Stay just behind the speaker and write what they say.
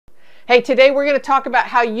Hey, today we're going to talk about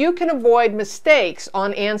how you can avoid mistakes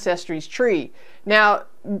on Ancestry's tree. Now,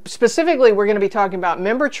 specifically, we're going to be talking about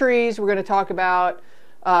member trees. We're going to talk about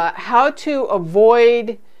how to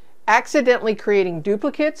avoid accidentally creating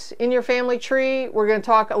duplicates in your family tree. We're going to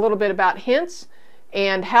talk a little bit about hints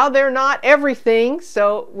and how they're not everything.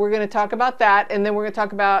 So we're going to talk about that. And then we're going to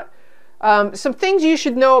talk about some things you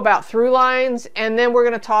should know about ThruLines. And then we're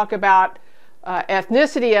going to talk about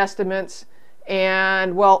ethnicity estimates.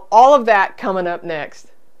 And, well, all of that coming up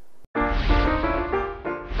next.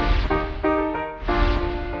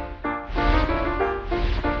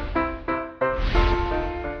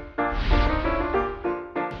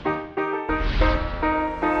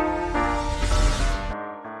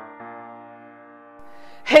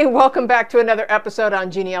 Hey, welcome back to another episode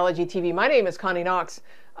on Genealogy TV. My name is Connie Knox.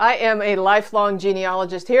 I am a lifelong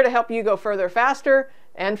genealogist here to help you go further faster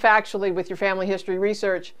and factually with your family history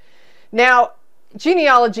research. Now,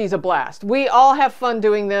 genealogy is a blast. We all have fun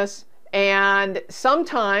doing this, and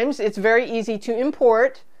sometimes it's very easy to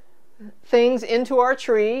import things into our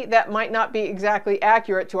tree that might not be exactly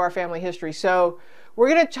accurate to our family history. So we're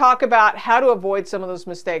going to talk about how to avoid some of those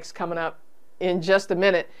mistakes coming up in just a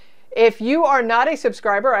minute. If you are not a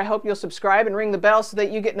subscriber, I hope you'll subscribe and ring the bell so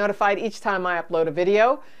that you get notified each time I upload a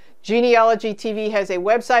video. Genealogy TV has a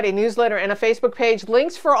website, a newsletter, and a Facebook page.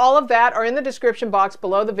 Links for all of that are in the description box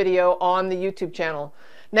below the video on the YouTube channel.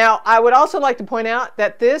 Now, I would also like to point out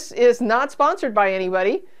that this is not sponsored by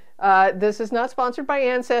anybody. This is not sponsored by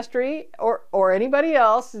Ancestry or anybody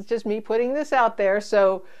else. It's just me putting this out there.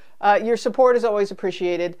 So your support is always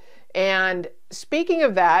appreciated. And speaking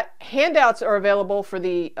of that, handouts are available for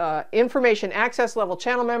the information access level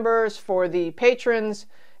channel members, for the patrons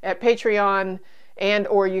at Patreon, and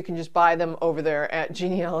or you can just buy them over there at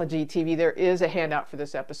Genealogy TV. There is a handout for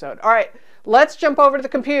this episode. All right, let's jump over to the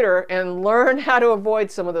computer and learn how to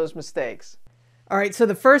avoid some of those mistakes. All right, so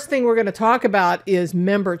the first thing we're going to talk about is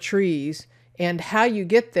member trees. And how you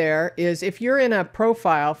get there is if you're in a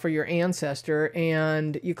profile for your ancestor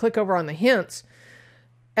and you click over on the hints,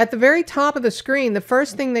 at the very top of the screen, the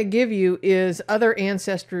first thing they give you is other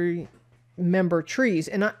ancestry member trees.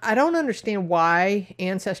 And I don't understand why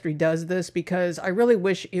Ancestry does this, because I really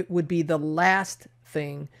wish it would be the last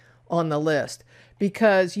thing on the list,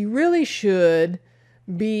 because you really should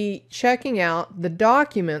be checking out the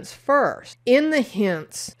documents first. In the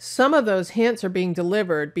hints, some of those hints are being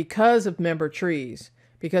delivered because of member trees,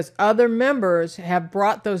 because other members have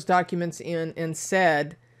brought those documents in and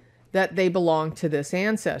said that they belong to this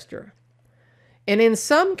ancestor. And in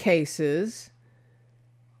some cases,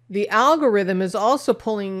 the algorithm is also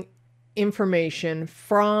pulling information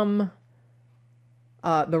from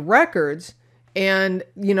the records, and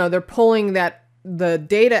they're pulling the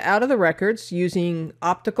data out of the records using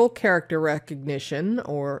optical character recognition,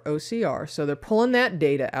 or OCR. So they're pulling that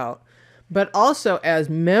data out. But also, as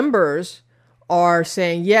members are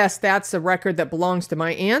saying, yes, that's a record that belongs to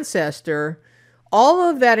my ancestor, all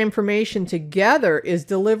of that information together is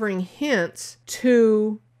delivering hints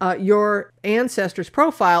to your ancestor's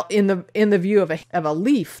profile in the view of a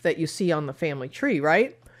leaf that you see on the family tree,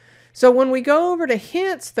 right? So when we go over to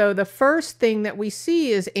hints, though, the first thing that we see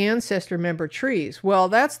is ancestor member trees. Well,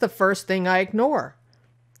 that's the first thing I ignore.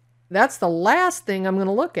 That's the last thing I'm going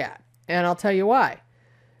to look at, and I'll tell you why.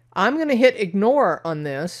 I'm going to hit ignore on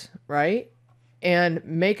this, right, and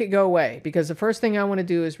make it go away, because the first thing I want to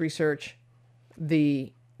do is research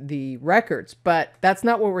the records. But that's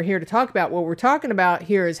not what we're here to talk about. What we're talking about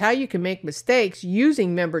here is how you can make mistakes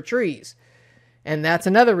using member trees. And that's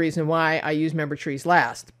another reason why I use member trees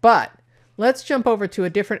last. But let's jump over to a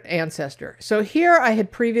different ancestor. So here I had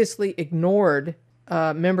previously ignored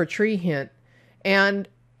member tree hint, and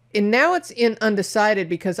now it's in undecided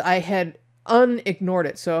because I had unignored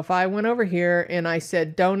it. So if I went over here and I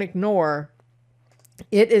said don't ignore,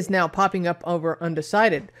 it is now popping up over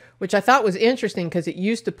undecided, which I thought was interesting because it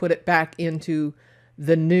used to put it back into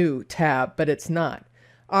the new tab, but it's not.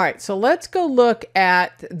 All right, so let's go look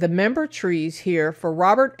at the member trees here for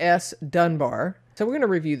Robert S. Dunbar. So we're going to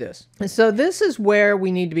review this. And so this is where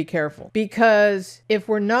we need to be careful, because if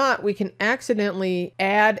we're not, we can accidentally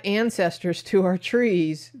add ancestors to our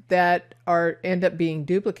trees that end up being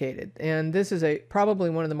duplicated. And this is probably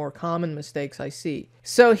one of the more common mistakes I see.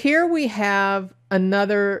 So here we have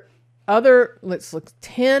let's look,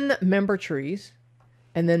 10 member trees,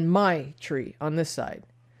 and then my tree on this side.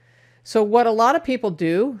 So what a lot of people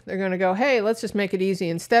do, they're going to go, hey, let's just make it easy.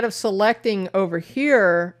 Instead of selecting over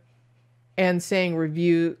here and saying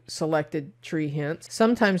review selected tree hints,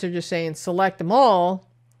 sometimes they're just saying select them all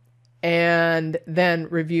and then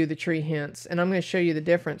review the tree hints. And I'm going to show you the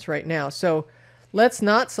difference right now. So Let's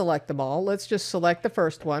not select them all. Let's just select the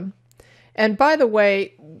first one. And by the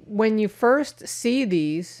way, when you first see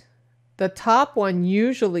these, the top one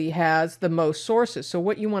usually has the most sources. So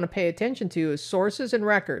what you want to pay attention to is sources and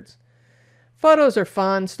records. Photos are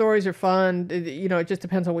fun, stories are fun, you know, it just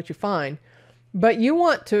depends on what you find. But you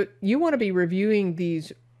want to be reviewing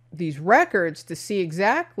these records to see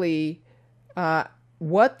exactly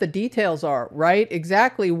what the details are, right?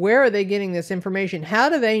 Exactly where are they getting this information? How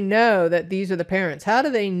do they know that these are the parents? How do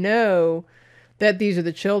they know that these are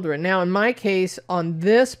the children? Now, in my case, on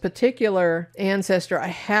this particular ancestor, I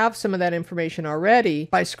have some of that information already.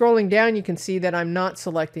 By scrolling down, you can see that I'm not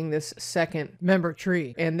selecting this second member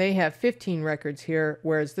tree. And they have 15 records here,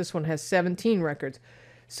 whereas this one has 17 records.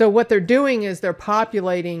 So what they're doing is they're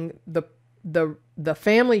populating the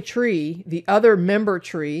family tree, the other member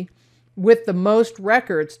tree, with the most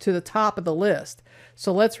records to the top of the list.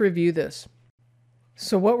 So let's review this.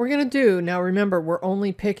 So what we're going to do, now remember, we're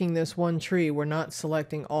only picking this one tree. We're not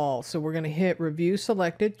selecting all. So we're going to hit Review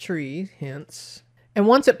Selected Tree Hints. And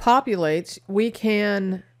once it populates, we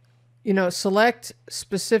can, you know, select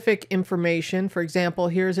specific information. For example,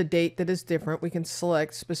 here's a date that is different. We can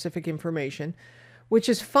select specific information, which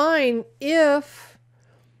is fine if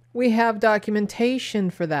we have documentation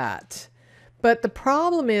for that. But the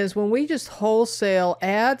problem is when we just wholesale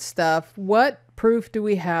add stuff, what proof do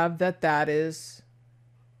we have that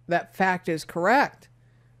that fact is correct?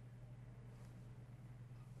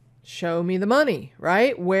 Show me the money,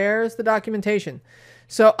 right? Where's the documentation?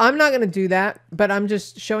 So I'm not going to do that, but I'm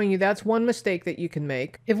just showing you that's one mistake that you can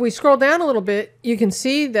make. If we scroll down a little bit, you can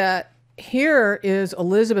see that here is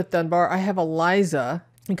Elizabeth Dunbar. I have Eliza.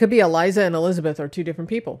 It could be Eliza and Elizabeth are two different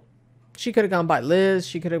people. She could have gone by Liz.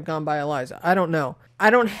 She could have gone by Eliza. I don't know. I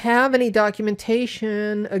don't have any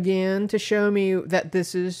documentation, again, to show me that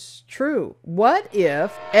this is true. What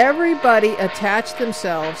if everybody attached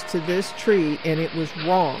themselves to this tree and it was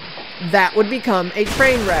wrong? That would become a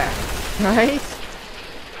train wreck, right?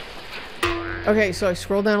 Okay, so I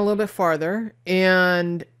scroll down a little bit farther,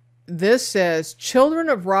 and this says, children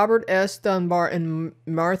of Robert S. Dunbar and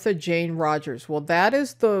Martha Jane Rogers. Well, that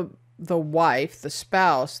is the wife, the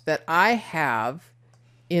spouse that I have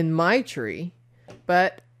in my tree.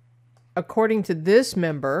 But according to this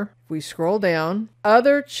member, if we scroll down,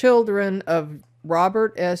 other children of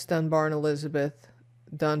Robert S. Dunbar and Elizabeth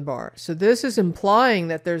Dunbar. So this is implying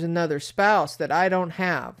that there's another spouse that I don't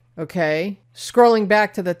have. Okay. Scrolling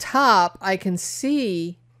back to the top, I can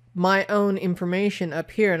see my own information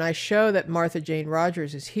up here, and I show that Martha Jane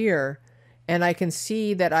Rogers is here, and I can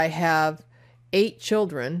see that I have 8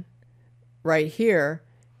 children right here.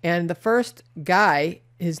 And the first guy,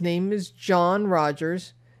 his name is John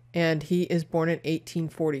Rogers, and he is born in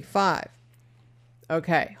 1845.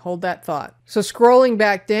 Okay, hold that thought. So scrolling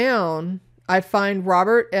back down, I find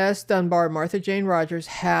Robert S. Dunbar and Martha Jane Rogers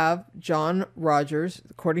have John Rogers,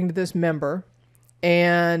 according to this member.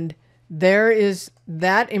 And there is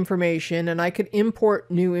that information, and I could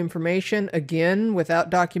import new information again without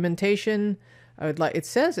documentation. I would like, it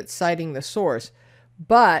says it's citing the source,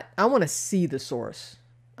 but I want to see the source.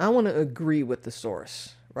 I want to agree with the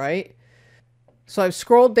source, right? So I've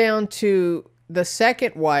scrolled down to the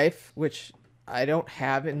second wife, which I don't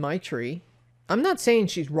have in my tree. I'm not saying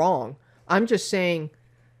she's wrong. I'm just saying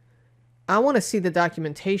I want to see the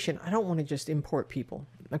documentation. I don't want to just import people,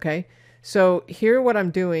 okay? So here what I'm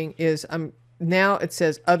doing is now it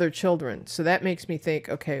says other children. So that makes me think,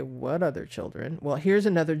 okay, what other children? Well, here's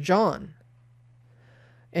another John.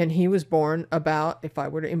 And he was born about, if I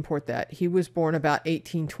were to import that, he was born about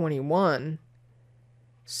 1821.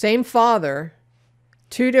 Same father,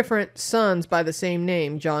 2 different sons by the same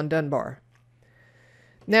name, John Dunbar.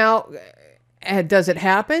 Now, does it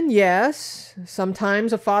happen? Yes.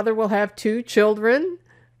 Sometimes a father will have 2 children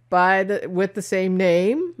with the same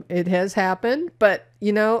name. It has happened. But,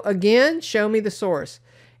 you know, again, show me the source.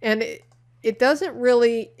 And it doesn't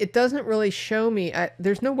really show me.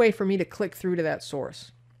 There's no way for me to click through to that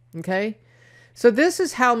source. Okay? So this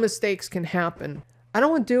is how mistakes can happen. I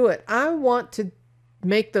don't want to do it. I want to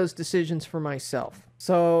make those decisions for myself.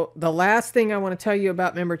 So the last thing I want to tell you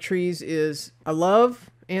about member trees is I love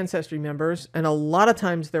Ancestry members, and a lot of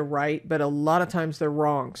times they're right, but a lot of times they're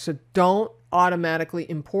wrong. So don't automatically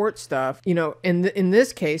import stuff. You know, in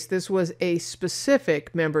this case, this was a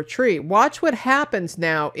specific member tree. Watch what happens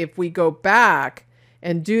now if we go back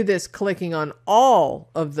and do this clicking on all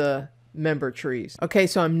of the member trees. Okay,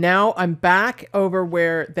 so I'm back over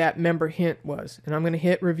where that member hint was, and I'm going to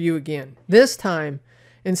hit review again. This time,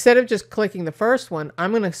 instead of just clicking the first one,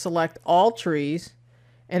 I'm going to select all trees,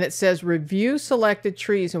 and it says review selected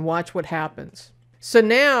trees and watch what happens. So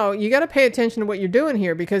now you got to pay attention to what you're doing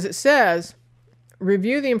here, because it says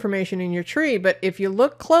review the information in your tree. But if you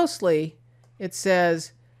look closely, it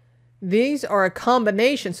says these are a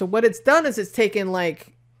combination. So what it's done is it's taken,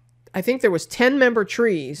 like, I think there was 10 member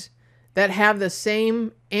trees that have the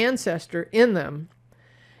same ancestor in them,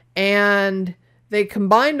 and they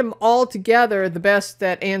combined them all together the best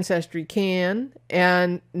that Ancestry can,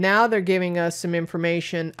 and now they're giving us some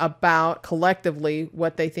information about collectively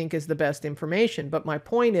what they think is the best information. But my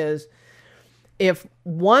point is, if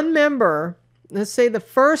one member, let's say the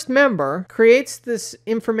first member, creates this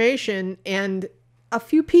information and a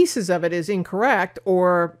few pieces of it is incorrect,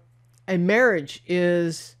 or a marriage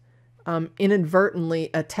is inadvertently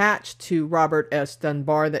attached to Robert S.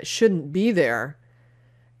 Dunbar that shouldn't be there,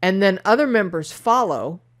 and then other members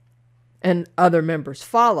follow, and other members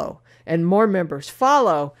follow, and more members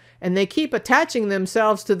follow, and they keep attaching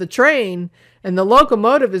themselves to the train, and the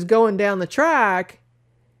locomotive is going down the track,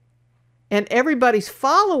 and everybody's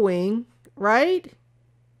following, right?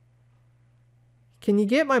 Can you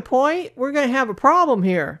get my point? We're going to have a problem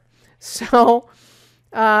here. So,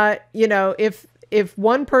 you know, if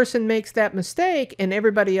one person makes that mistake and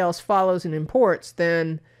everybody else follows and imports,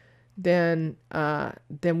 then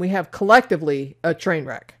we have collectively a train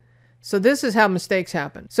wreck. So this is how mistakes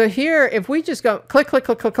happen. So here, if we just go click, click,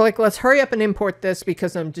 click, click, click, let's hurry up and import this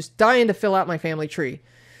because I'm just dying to fill out my family tree.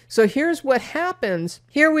 So here's what happens.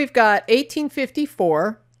 Here we've got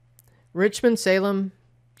 1854, Richmond, Salem,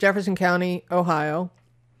 Jefferson County, Ohio,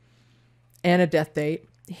 and a death date.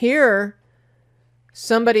 Here,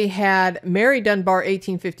 somebody had Mary Dunbar,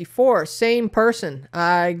 1854, same person.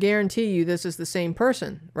 I guarantee you this is the same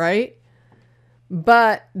person, right?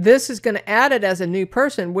 But this is going to add it as a new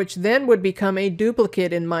person, which then would become a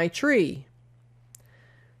duplicate in my tree.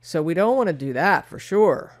 So we don't want to do that for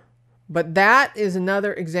sure. But that is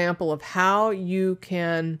another example of how you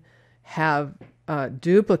can have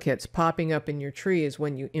duplicates popping up in your tree, is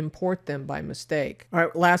when you import them by mistake. All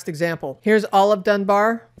right, last example. Here's Olive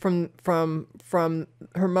Dunbar from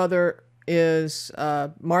her mother is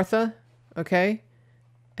Martha, okay?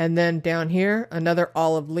 And then down here, another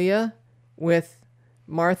Olive Leah with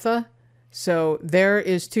Martha. So there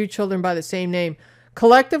is 2 children by the same name.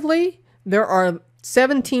 Collectively, there are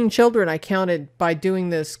 17 children I counted by doing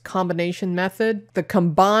this combination method. The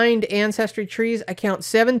combined ancestry trees, I count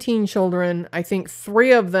 17 children. I think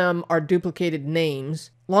 3 of them are duplicated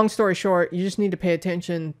names. Long story short, you just need to pay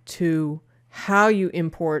attention to how you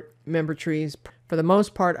import member trees. For the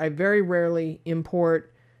most part, I very rarely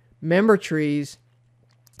import member trees,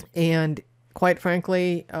 and quite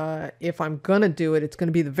frankly, if I'm going to do it, it's going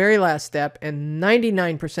to be the very last step, and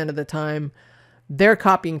 99% of the time, they're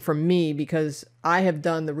copying from me because I have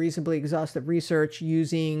done the reasonably exhaustive research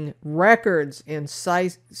using records and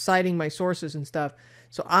citing my sources and stuff.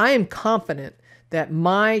 So I am confident that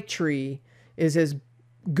my tree is as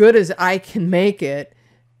good as I can make it,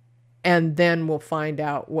 and then we'll find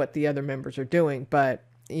out what the other members are doing. But,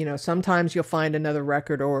 you know, sometimes you'll find another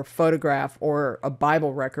record or a photograph or a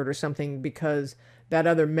Bible record or something because that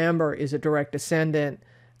other member is a direct descendant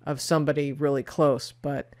of somebody really close.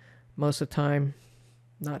 But most of the time,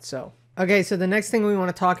 not so. Okay, so the next thing we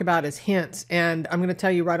want to talk about is hints. And I'm going to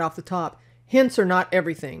tell you right off the top, hints are not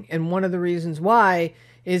everything. And one of the reasons why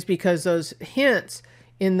is because those hints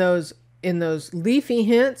in those leafy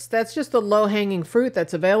hints, that's just the low-hanging fruit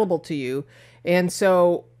that's available to you. And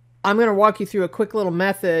so I'm going to walk you through a quick little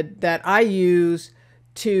method that I use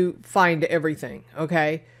to find everything,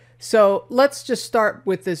 okay? So let's just start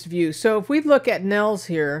with this view. So if we look at Nels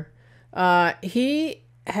here, he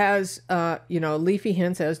has, you know, leafy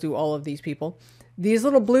hints, as do all of these people. These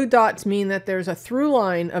little blue dots mean that there's a through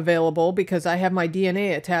line available because I have my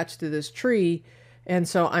DNA attached to this tree. And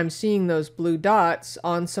so I'm seeing those blue dots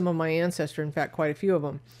on some of my ancestor, in fact, quite a few of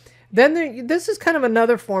them. Then this is kind of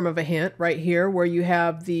another form of a hint right here where you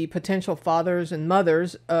have the potential fathers and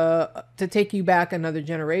mothers to take you back another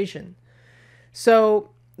generation.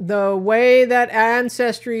 So the way that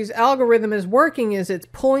Ancestry's algorithm is working is it's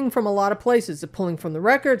pulling from a lot of places. It's pulling from the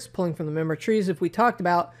records, pulling from the member trees, if we talked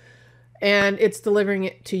about, and it's delivering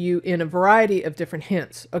it to you in a variety of different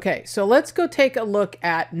hints. Okay, so let's go take a look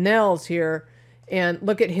at Nels here and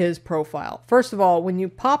look at his profile. First of all, when you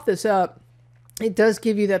pop this up, it does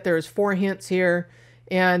give you that there's 4 hints here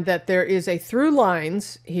and that there is a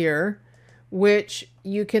ThruLines here, which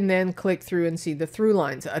you can then click through and see the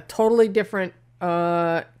ThruLines, a totally different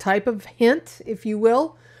type of hint, if you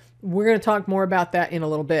will. We're going to talk more about that in a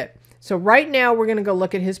little bit. So right now we're going to go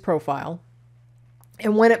look at his profile.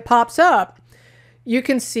 And when it pops up, you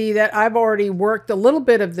can see that I've already worked a little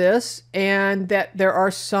bit of this and that there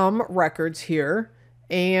are some records here,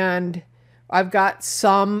 and I've got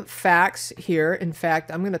some facts here. In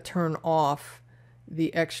fact, I'm going to turn off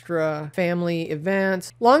the extra family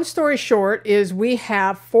events. Long story short is we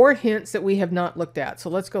have 4 hints that we have not looked at. So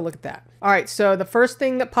let's go look at that. All right, so the first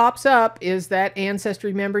thing that pops up is that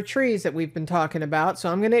ancestry member trees that we've been talking about. So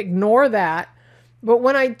I'm going to ignore that. But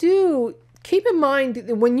when I do, keep in mind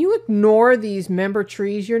that when you ignore these member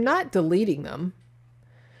trees, you're not deleting them.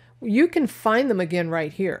 You can find them again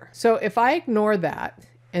right here. So if I ignore that,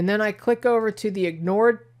 and then I click over to the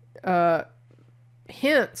ignored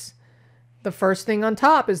hints, the first thing on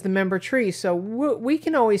top is the member tree. So we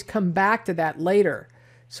can always come back to that later.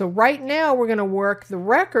 So right now we're going to work the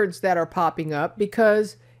records that are popping up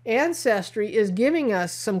because Ancestry is giving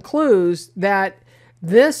us some clues that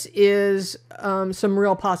this is some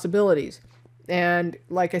real possibilities. And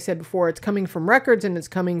like I said before, it's coming from records, and it's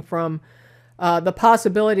coming from the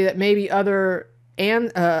possibility that maybe other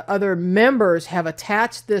members have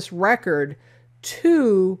attached this record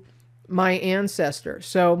to my ancestor.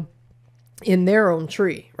 So in their own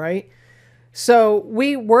tree, right? So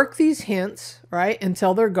we work these hints, right,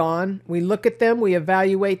 until they're gone. We look at them, we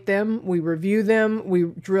evaluate them, we review them, we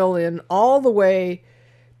drill in all the way.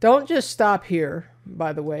 Don't just stop here,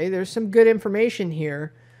 by the way. There's some good information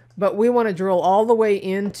here, but we want to drill all the way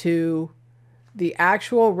into the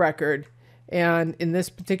actual record. And in this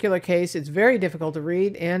particular case, it's very difficult to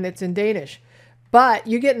read, and it's in Danish. But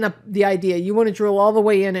you get the idea. You want to drill all the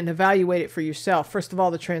way in and evaluate it for yourself. First of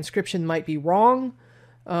all, the transcription might be wrong.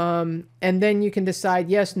 And then you can decide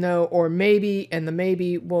yes, no, or maybe, and the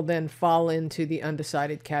maybe will then fall into the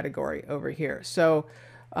undecided category over here. So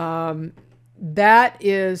that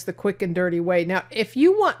is the quick and dirty way. Now, if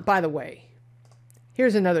you want, by the way,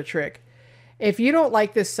 here's another trick. If you don't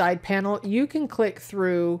like this side panel, you can click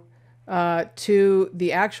through to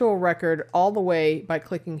the actual record all the way by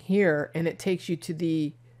clicking here, and it takes you to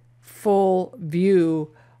the full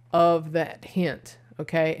view of that hint.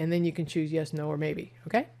 Okay, and then you can choose yes, no, or maybe.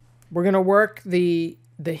 Okay, we're gonna work the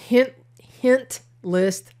hint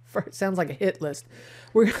list. It sounds like a hit list.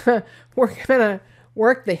 We're gonna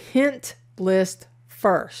work the hint list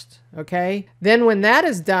first. Okay, then when that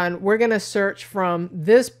is done, we're gonna search from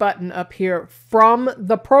this button up here from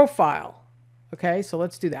the profile. Okay, so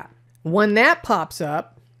let's do that. When that pops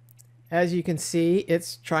up, as you can see,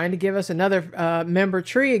 it's trying to give us another member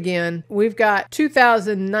tree again. We've got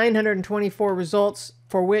 2,924 results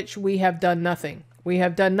for which we have done nothing. We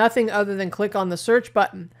have done nothing other than click on the search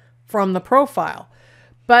button from the profile.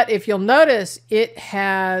 But if you'll notice, it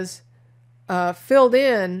has filled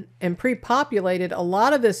in and pre-populated a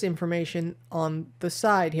lot of this information on the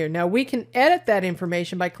side here. Now we can edit that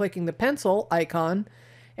information by clicking the pencil icon,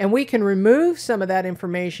 and we can remove some of that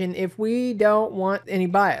information if we don't want any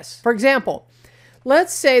bias. For example,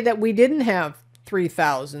 let's say that we didn't have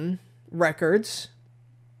 3,000 records,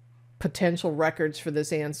 potential records for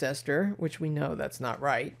this ancestor, which we know that's not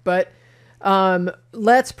right. But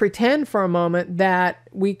let's pretend for a moment that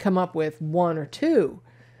we come up with 1 or 2.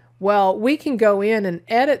 Well, we can go in and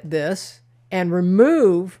edit this and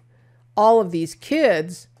remove all of these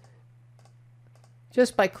kids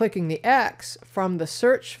just by clicking the X from the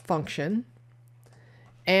search function.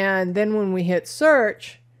 And then when we hit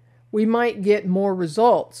search, we might get more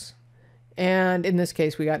results. And in this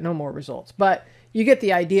case, we got no more results. But you get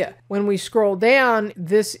the idea. When we scroll down,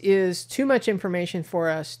 this is too much information for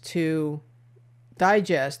us to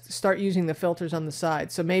digest. Start using the filters on the side.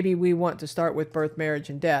 So maybe we want to start with birth, marriage,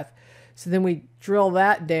 and death. So then we drill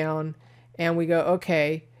that down and we go,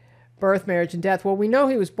 okay, birth, marriage, and death. Well, we know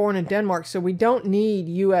he was born in Denmark, so we don't need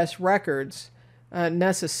U.S. records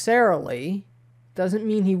necessarily. Doesn't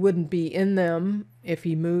mean he wouldn't be in them if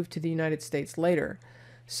he moved to the United States later.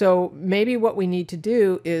 So maybe what we need to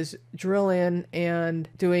do is drill in and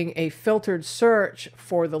doing a filtered search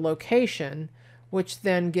for the location, which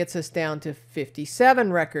then gets us down to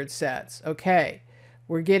 57 record sets. Okay,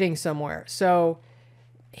 we're getting somewhere. So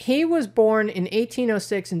he was born in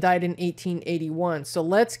 1806 and died in 1881. So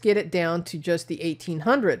let's get it down to just the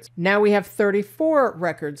 1800s. Now we have 34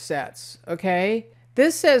 record sets, okay?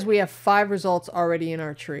 This says we have 5 results already in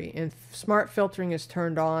our tree, and smart filtering is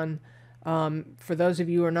turned on. For those of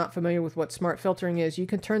you who are not familiar with what smart filtering is, you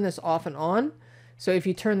can turn this off and on. So if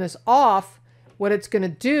you turn this off, what it's going to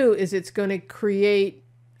do is it's going to create,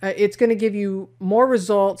 it's going to give you more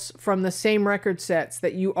results from the same record sets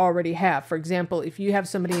that you already have. For example, if you have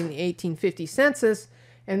somebody in the 1850 census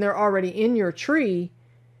and they're already in your tree,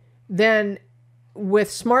 then with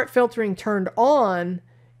smart filtering turned on,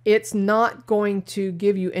 it's not going to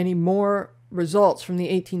give you any more results from the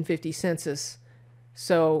 1850 census.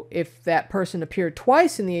 So if that person appeared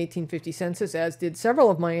twice in the 1850 census, as did several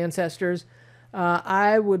of my ancestors,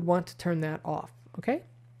 I would want to turn that off. Okay,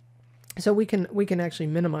 so we can actually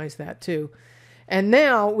minimize that too. And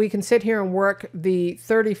now we can sit here and work the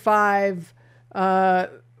 35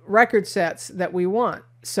 record sets that we want.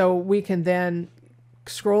 So we can then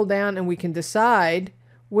scroll down and we can decide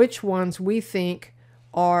which ones we think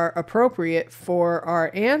are appropriate for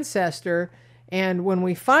our ancestor. And when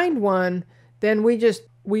we find one, then I'm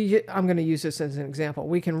going to use this as an example.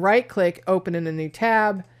 We can right click, open in a new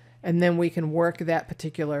tab, and then we can work that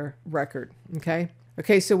particular record.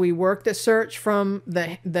 Okay, so we worked a search from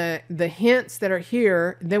the hints that are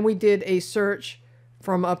here. Then we did a search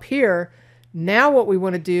from up here. Now what we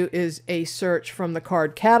want to do is a search from the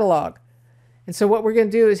card catalog. And so what we're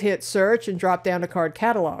going to do is hit search and drop down to card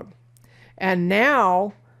catalog. And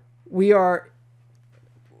now we are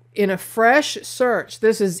in a fresh search.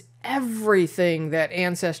 This is everything that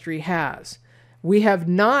Ancestry has. We have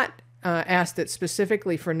not asked it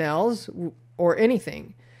specifically for Nels or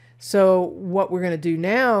anything. So what we're going to do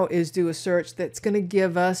now is do a search that's going to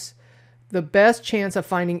give us the best chance of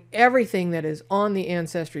finding everything that is on the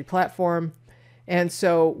Ancestry platform. And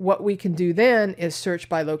so what we can do then is search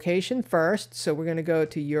by location first. So we're going to go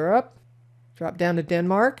to Europe, drop down to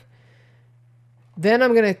Denmark. Then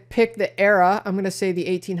I'm going to pick the era. I'm going to say the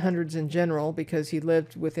 1800s in general because he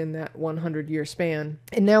lived within that 100-year span.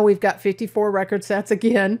 And now we've got 54 record sets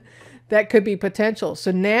again. That could be potential.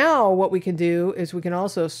 So now what we can do is we can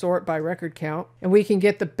also sort by record count, and we can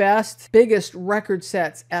get the best, biggest record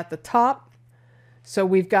sets at the top. So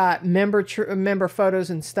we've got member photos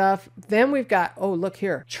and stuff. Then we've got, oh, look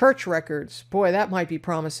here, church records. Boy, that might be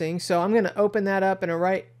promising. So I'm going to open that up in a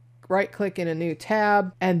right click in a new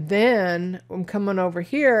tab. And then I'm coming over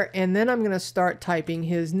here, and then I'm going to start typing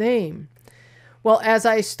his name. Well, as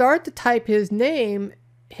I start to type his name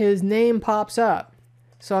pops up.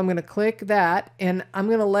 So I'm going to click that, and I'm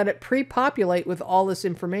going to let it pre-populate with all this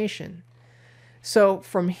information. So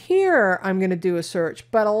from here, I'm going to do a search.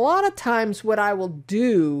 But a lot of times what I will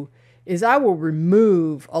do is I will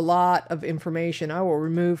remove a lot of information. I will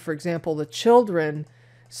remove, for example, the children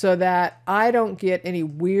so that I don't get any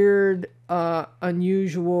weird,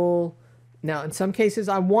 unusual. Now, in some cases,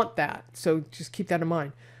 I want that. So just keep that in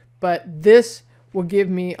mind. But this will give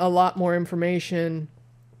me a lot more information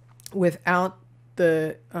without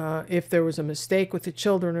if there was a mistake with the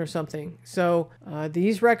children or something. So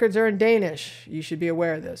these records are in Danish. You should be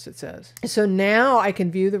aware of this, it says. So now I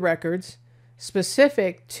can view the records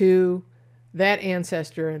specific to that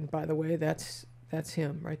ancestor. And by the way, that's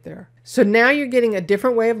him right there. So now you're getting a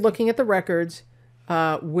different way of looking at the records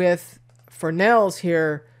for Nels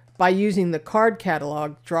here by using the card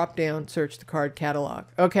catalog. Drop down, search the card catalog.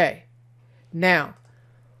 Okay, now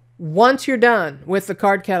once you're done with the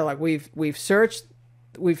card catalog, we've searched,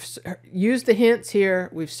 we've used the hints here,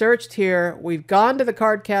 we've searched here, we've gone to the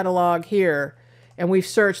card catalog here, and we've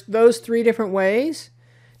searched those 3 different ways.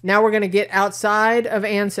 Now we're going to get outside of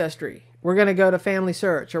Ancestry. We're going to go to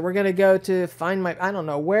FamilySearch, or we're going to go to find my, I don't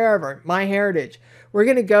know, wherever, MyHeritage. We're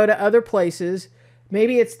going to go to other places.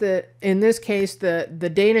 Maybe it's in this case,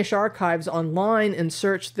 the Danish archives online, and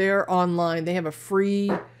search there online. They have a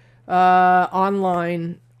free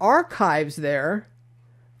online archives there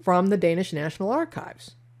from the Danish National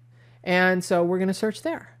Archives. And so we're going to search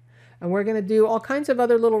there. And we're going to do all kinds of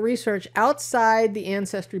other little research outside the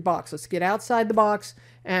Ancestry box. Let's get outside the box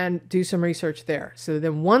and do some research there. So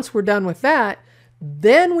then once we're done with that,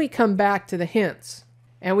 then we come back to the hints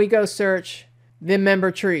and we go search the member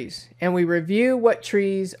trees. And we review what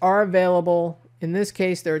trees are available. In this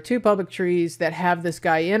case, there are 2 public trees that have this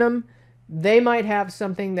guy in them. They might have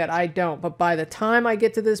something that I don't, but by the time I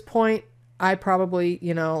get to this point, I probably,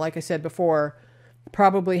 like I said before,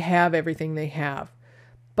 probably have everything they have.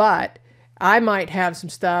 But I might have some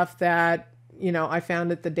stuff that, I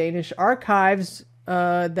found at the Danish archives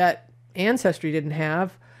that Ancestry didn't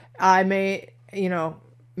have. I may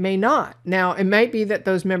not. Now, it might be that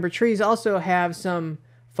those member trees also have some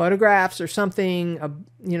photographs or something,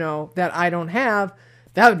 that I don't have.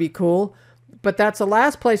 That would be cool. But that's the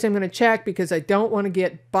last place I'm going to check because I don't want to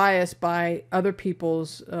get biased by other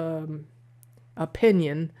people's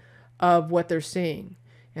opinion of what they're seeing.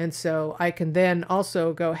 And so I can then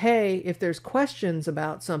also go, hey, if there's questions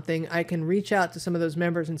about something, I can reach out to some of those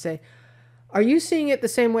members and say, are you seeing it the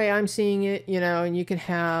same way I'm seeing it? And you can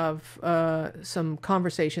have some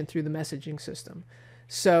conversation through the messaging system.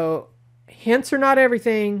 So hints are not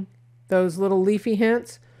everything, those little leafy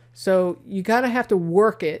hints. So you got to have to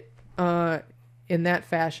work it in that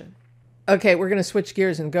fashion. Okay, we're going to switch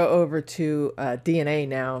gears and go over to DNA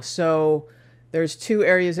now. So there's two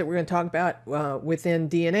areas that we're going to talk about within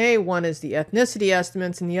DNA. One is the ethnicity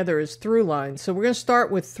estimates and the other is ThruLines. So we're going to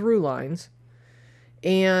start with ThruLines.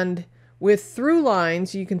 And with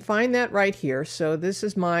ThruLines, you can find that right here. So this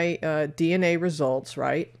is my DNA results,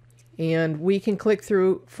 right? And we can click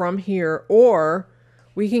through from here, or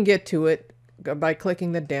we can get to it by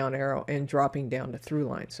clicking the down arrow and dropping down to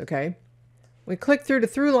ThruLines, okay? We click through to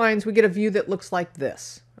ThruLines, we get a view that looks like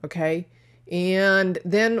this, okay? And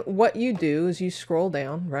then what you do is you scroll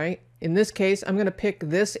down, right? In this case, I'm going to pick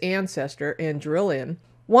this ancestor and drill in.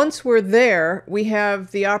 Once we're there, we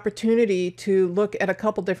have the opportunity to look at a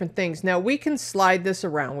couple different things. Now, we can slide this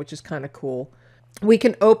around, which is kind of cool. We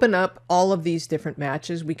can open up all of these different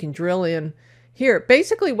matches. We can drill in here.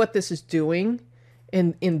 Basically, what this is doing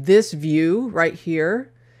in this view right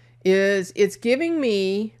here is it's giving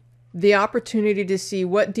me the opportunity to see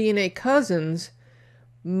what DNA cousins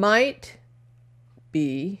might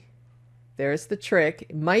be, there's the trick,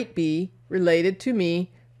 might be related to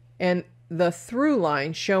me, and the through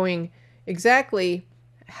line showing exactly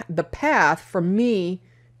the path from me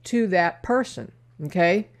to that person,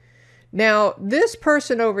 okay? Now, this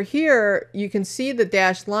person over here, you can see the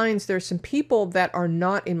dashed lines. There's some people that are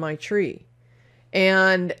not in my tree.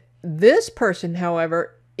 And this person,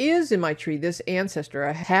 however, is in my tree, this ancestor,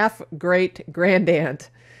 a half-great-grandaunt.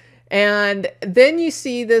 And then you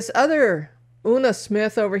see this other Una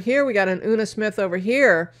Smith over here. We got an Una Smith over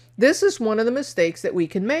here. This is one of the mistakes that we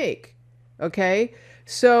can make, okay?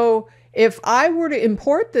 So if I were to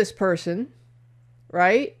import this person,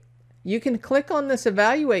 right, you can click on this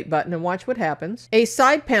evaluate button and watch what happens. A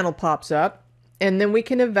side panel pops up, and then we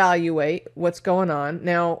can evaluate what's going on.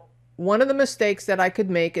 Now, one of the mistakes that I could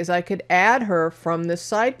make is I could add her from this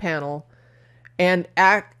side panel and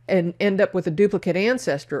end up with a duplicate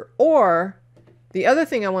ancestor. Or the other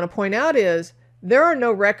thing I want to point out is there are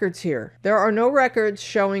no records here. There are no records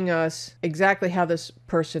showing us exactly how this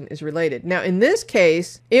person is related. Now, in this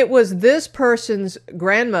case, it was this person's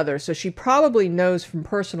grandmother, so she probably knows from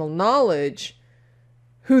personal knowledge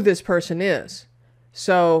who this person is.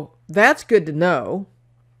 So that's good to know,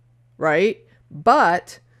 right?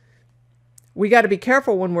 But we got to be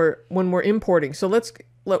careful when we're importing. So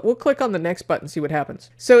we'll click on the next button, see what happens.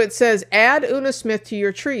 So it says add Una Smith to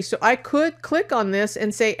your tree. So I could click on this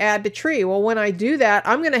and say add to tree. Well, when I do that,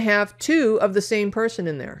 I'm going to have two of the same person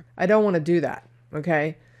in there. I don't want to do that.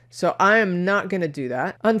 Okay. So I am not going to do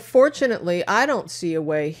that. Unfortunately, I don't see a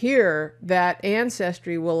way here that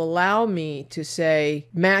Ancestry will allow me to say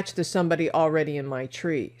match to somebody already in my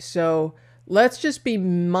tree. So let's just be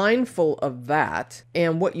mindful of that.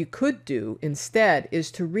 And what you could do instead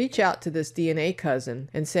is to reach out to this DNA cousin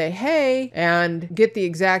and say, hey, and get the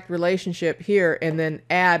exact relationship here and then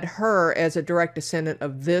add her as a direct descendant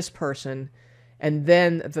of this person. And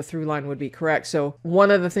then the through line would be correct. So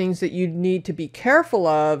one of the things that you need to be careful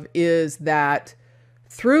of is that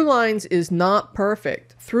ThruLines is not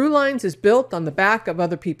perfect. ThruLines is built on the back of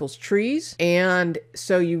other people's trees. And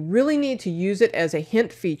so you really need to use it as a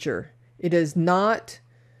hint feature. It is not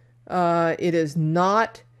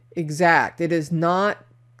exact. It is not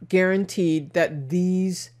guaranteed that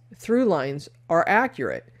these through lines are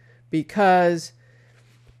accurate because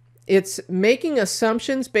it's making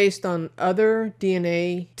assumptions based on other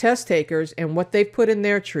DNA test takers and what they've put in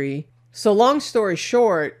their tree. So long story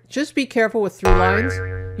short, just be careful with through lines.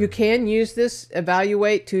 You can use this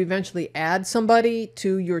evaluate to eventually add somebody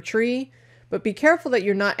to your tree. But be careful that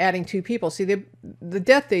you're not adding two people. See, the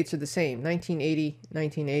death dates are the same, 1980,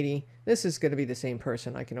 1980. This is going to be the same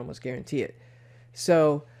person. I can almost guarantee it.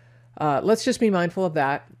 So let's just be mindful of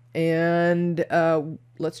that. And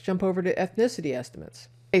let's jump over to ethnicity estimates.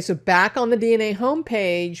 Okay, so back on the DNA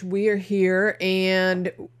homepage, we are here,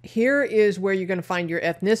 and here is where you're going to find your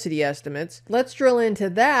ethnicity estimates. Let's drill into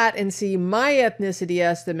that and see my ethnicity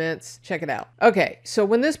estimates. Check it out. Okay, so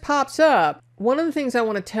when this pops up, one of the things I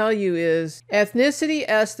want to tell you is ethnicity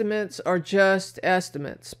estimates are just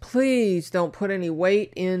estimates. Please don't put any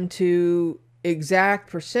weight into exact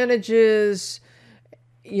percentages.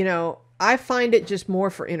 You know, I find it just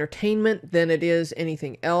more for entertainment than it is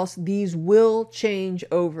anything else. These will change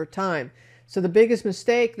over time. So the biggest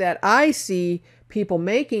mistake that I see people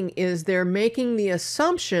making is they're making the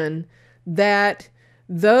assumption that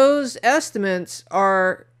those estimates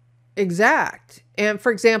are exact. And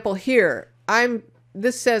for example, here,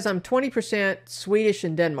 this says I'm 20% Swedish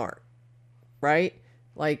and Denmark, right?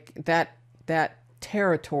 Like that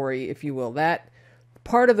territory, if you will, that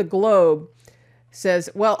part of the globe says,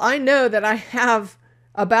 well, I know that I have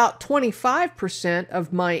about 25%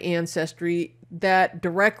 of my ancestry that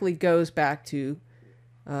directly goes back to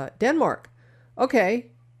Denmark.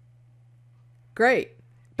 Okay, great.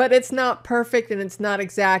 But it's not perfect and it's not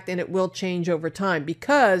exact, and it will change over time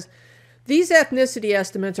because these ethnicity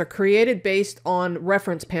estimates are created based on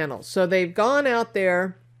reference panels. So they've gone out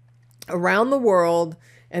there around the world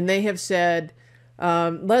and they have said,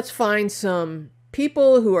 let's find some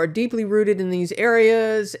people who are deeply rooted in these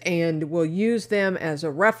areas and we'll use them as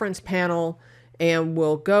a reference panel, and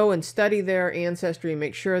we'll go and study their ancestry and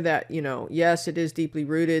make sure that, you know, yes, it is deeply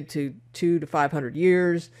rooted to 200 to 500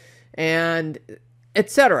 years and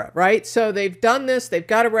etc. Right? So they've done this, they've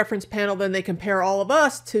got a reference panel, then they compare all of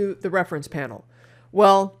us to the reference panel.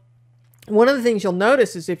 Well, one of the things you'll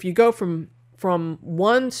notice is if you go from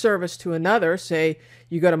one service to another, say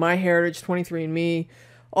you go to MyHeritage, 23andMe,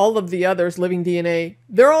 all of the others, Living DNA,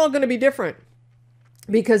 they're all going to be different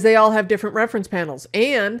because they all have different reference panels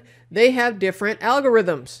and they have different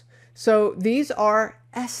algorithms. So these are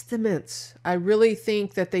estimates. I really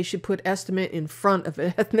think that they should put estimate in front of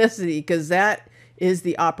ethnicity because that is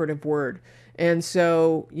the operative word. And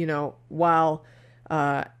so, you know, while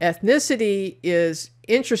ethnicity is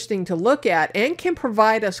interesting to look at and can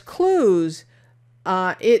provide us clues,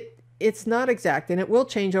 it's not exact and it will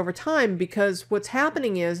change over time because what's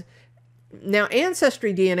happening is now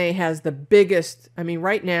AncestryDNA has the biggest, I mean,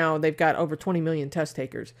 right now they've got over 20 million test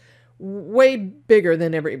takers, way bigger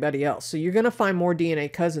than everybody else. So you're going to find more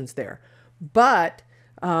DNA cousins there. But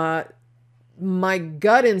my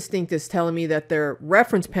gut instinct is telling me that their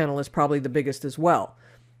reference panel is probably the biggest as well.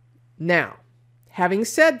 Now, having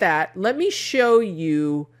said that, let me show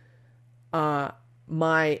you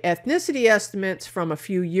my ethnicity estimates from a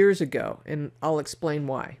few years ago, and I'll explain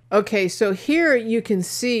why. Okay, so here you can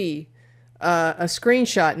see a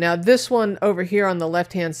screenshot. Now, this one over here on the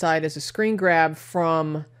left-hand side is a screen grab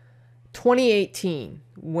from 2018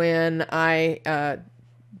 when I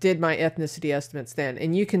did my ethnicity estimates then.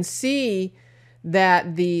 And you can see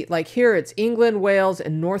that like here it's England, Wales,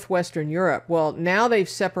 and Northwestern Europe. Well, now they've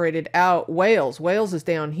separated out Wales. Wales is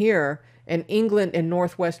down here, and England and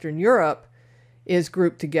Northwestern Europe is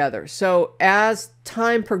grouped together. So as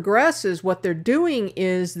time progresses, what they're doing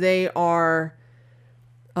is they are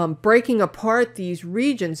breaking apart these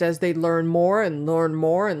regions as they learn more and learn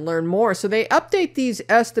more and learn more. So they update these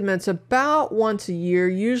estimates about once a year,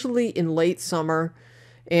 usually in late summer.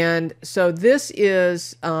 And so this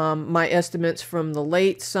is my estimates from the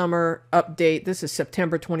late summer update. This is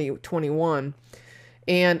September 2021.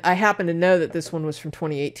 And I happen to know that this one was from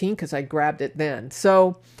 2018 because I grabbed it then.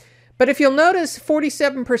 So, but if you'll notice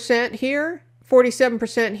 47% here,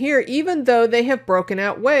 47% here, even though they have broken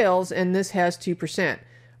out Wales and this has 2%.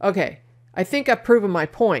 Okay, I think I've proven my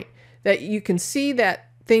point that you can see that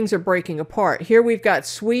things are breaking apart. Here we've got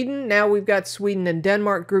Sweden. Now we've got Sweden and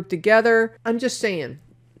Denmark grouped together. I'm just saying,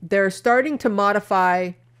 they're starting to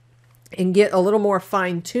modify and get a little more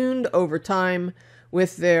fine-tuned over time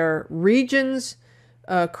with their regions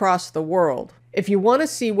across the world. If you want to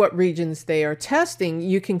see what regions they are testing,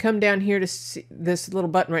 you can come down here to see this little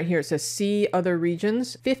button right here. It says See Other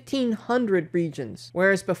Regions. 1,500 regions.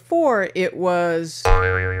 Whereas before it was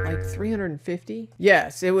like 350.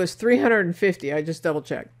 Yes, it was 350. I just double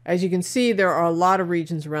checked. As you can see, there are a lot of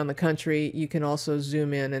regions around the country. You can also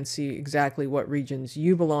zoom in and see exactly what regions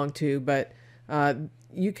you belong to, but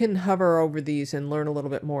you can hover over these and learn a little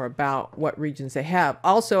bit more about what regions they have.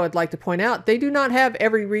 Also, I'd like to point out, they do not have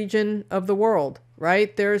every region of the world,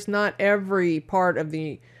 right? There's not every part of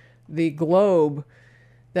the globe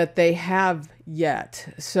that they have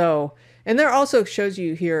yet. So, and there also shows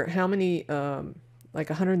you here how many, like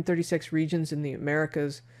 136 regions in the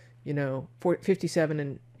Americas, you know,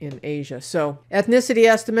 57 in Asia. So ethnicity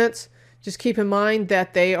estimates, just keep in mind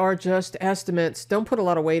that they are just estimates. Don't put a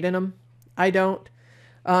lot of weight in them. I don't.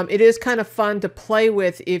 It is kind of fun to play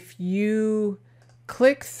with if you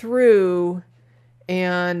click through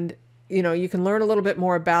and, you know, you can learn a little bit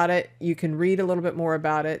more about it. You can read a little bit more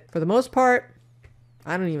about it. For the most part,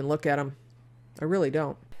 I don't even look at them. I really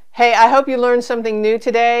don't. Hey, I hope you learned something new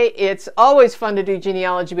today. It's always fun to do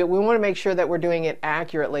genealogy, but we want to make sure that we're doing it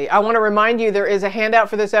accurately. I want to remind you there is a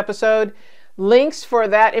handout for this episode. Links for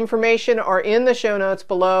that information are in the show notes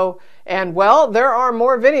below. And, well, there are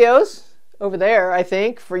more videos over there, I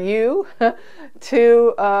think, for you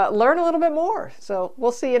to learn a little bit more. So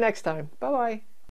we'll see you next time. Bye-bye.